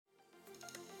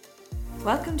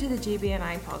Welcome to the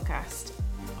GBNI podcast.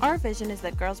 Our vision is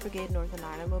that Girls Brigade Northern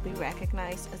Ireland will be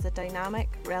recognised as a dynamic,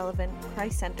 relevant,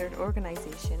 Christ-centred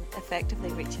organisation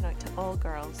effectively reaching out to all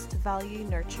girls to value,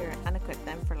 nurture and equip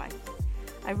them for life.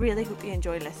 I really hope you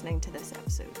enjoy listening to this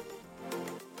episode.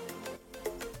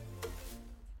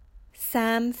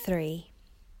 Psalm 3.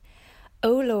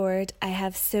 O Lord, I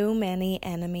have so many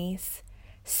enemies.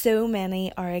 So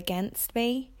many are against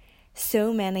me.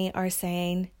 So many are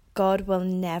saying, God will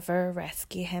never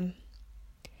rescue him.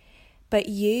 But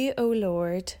you, O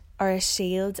Lord, are a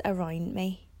shield around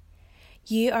me.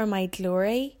 You are my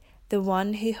glory, the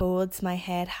one who holds my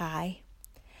head high.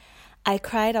 I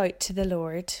cried out to the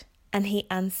Lord, and he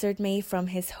answered me from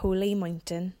his holy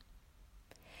mountain.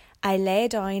 I lay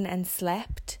down and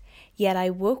slept, yet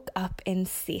I woke up in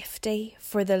safety,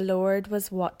 for the Lord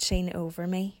was watching over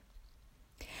me.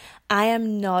 I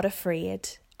am not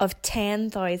afraid of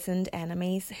 10,000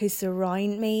 enemies who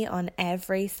surround me on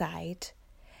every side.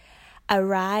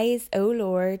 Arise, O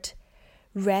Lord,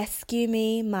 rescue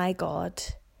me, my God.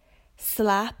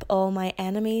 Slap all my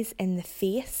enemies in the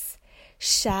face,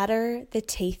 shatter the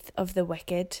teeth of the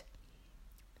wicked.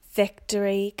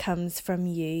 Victory comes from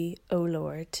you, O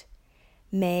Lord.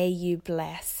 May you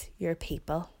bless your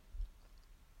people.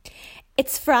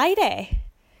 It's Friday.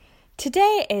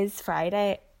 Today is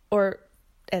Friday, or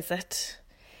is it?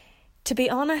 To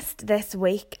be honest, this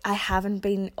week I haven't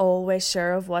been always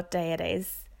sure of what day it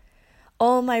is.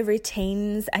 All my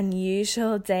routines and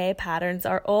usual day patterns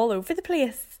are all over the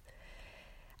place.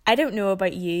 I don't know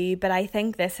about you, but I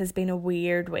think this has been a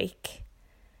weird week.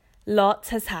 Lots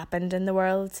has happened in the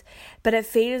world, but it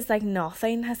feels like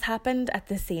nothing has happened at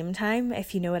the same time,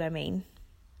 if you know what I mean.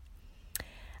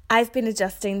 I've been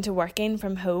adjusting to working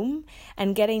from home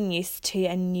and getting used to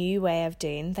a new way of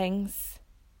doing things.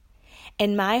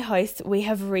 In my house, we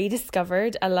have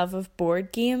rediscovered a love of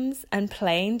board games and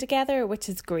playing together, which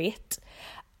is great,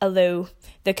 although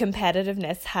the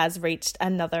competitiveness has reached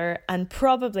another and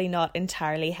probably not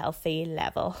entirely healthy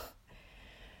level.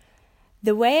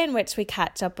 The way in which we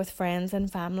catch up with friends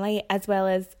and family, as well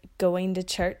as going to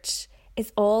church,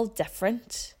 is all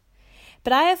different.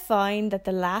 But I have found that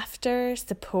the laughter,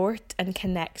 support and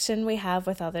connection we have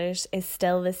with others is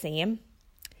still the same.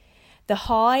 The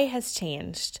how has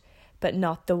changed, but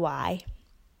not the why.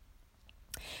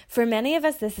 For many of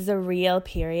us, this is a real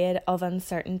period of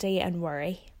uncertainty and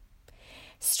worry.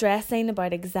 Stressing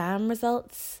about exam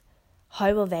results.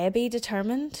 How will they be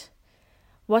determined?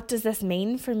 What does this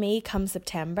mean for me come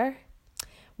September?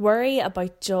 Worry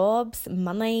about jobs,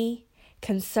 money,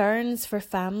 concerns for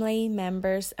family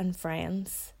members and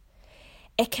friends.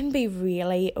 It can be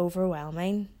really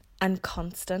overwhelming and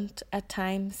constant at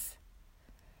times.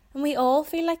 And we all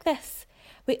feel like this.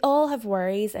 We all have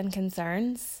worries and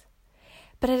concerns,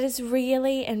 but it is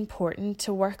really important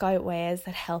to work out ways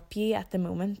that help you at the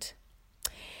moment.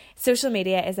 Social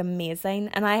media is amazing,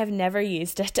 and I have never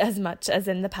used it as much as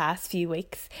in the past few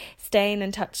weeks, staying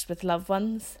in touch with loved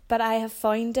ones, but I have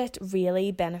found it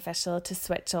really beneficial to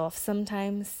switch off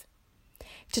sometimes.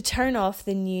 To turn off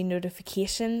the new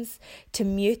notifications, to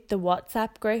mute the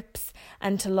WhatsApp groups,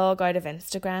 and to log out of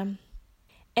Instagram.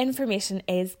 Information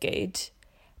is good,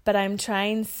 but I'm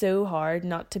trying so hard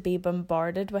not to be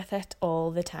bombarded with it all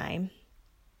the time.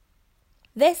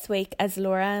 This week, as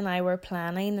Laura and I were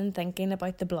planning and thinking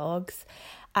about the blogs,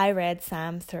 I read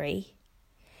Psalm 3.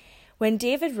 When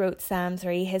David wrote Psalm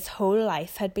 3, his whole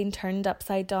life had been turned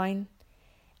upside down.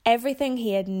 Everything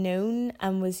he had known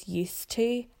and was used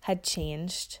to had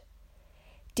changed.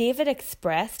 David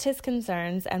expressed his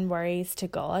concerns and worries to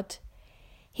God.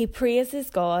 He praises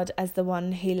God as the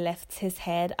one who lifts his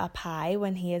head up high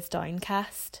when he is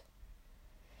downcast.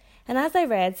 And as I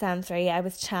read Psalm 3, I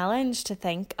was challenged to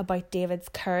think about David's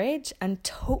courage and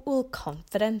total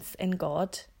confidence in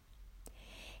God.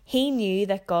 He knew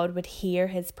that God would hear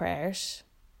his prayers.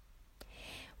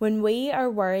 When we are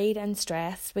worried and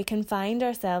stressed, we can find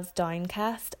ourselves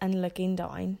downcast and looking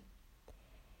down.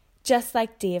 Just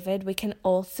like David, we can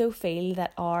also feel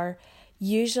that our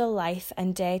usual life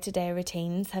and day-to-day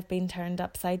routines have been turned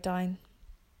upside down.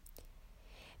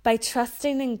 By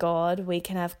trusting in God, we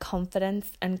can have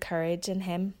confidence and courage in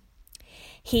him.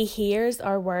 He hears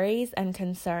our worries and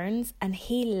concerns, and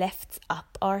he lifts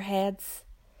up our heads.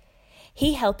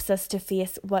 He helps us to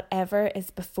face whatever is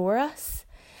before us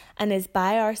and is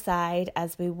by our side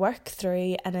as we work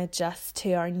through and adjust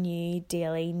to our new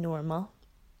daily normal.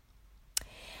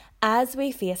 As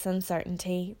we face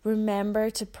uncertainty,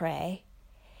 remember to pray.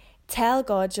 Tell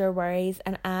God your worries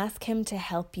and ask him to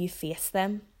help you face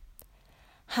them.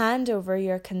 Hand over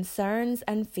your concerns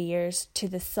and fears to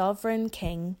the sovereign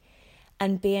King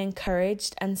and be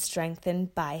encouraged and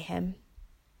strengthened by Him.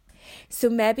 So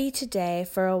maybe today,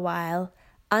 for a while,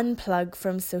 unplug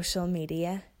from social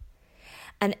media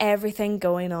and everything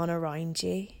going on around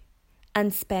you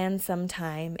and spend some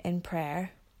time in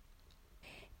prayer.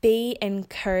 Be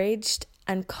encouraged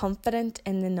and confident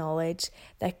in the knowledge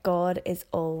that God is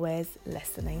always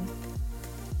listening.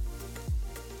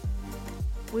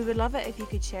 We would love it if you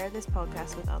could share this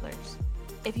podcast with others.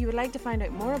 If you would like to find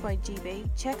out more about GB,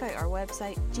 check out our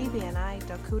website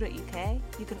gbni.co.uk.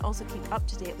 You can also keep up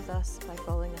to date with us by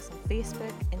following us on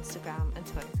Facebook, Instagram and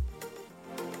Twitter.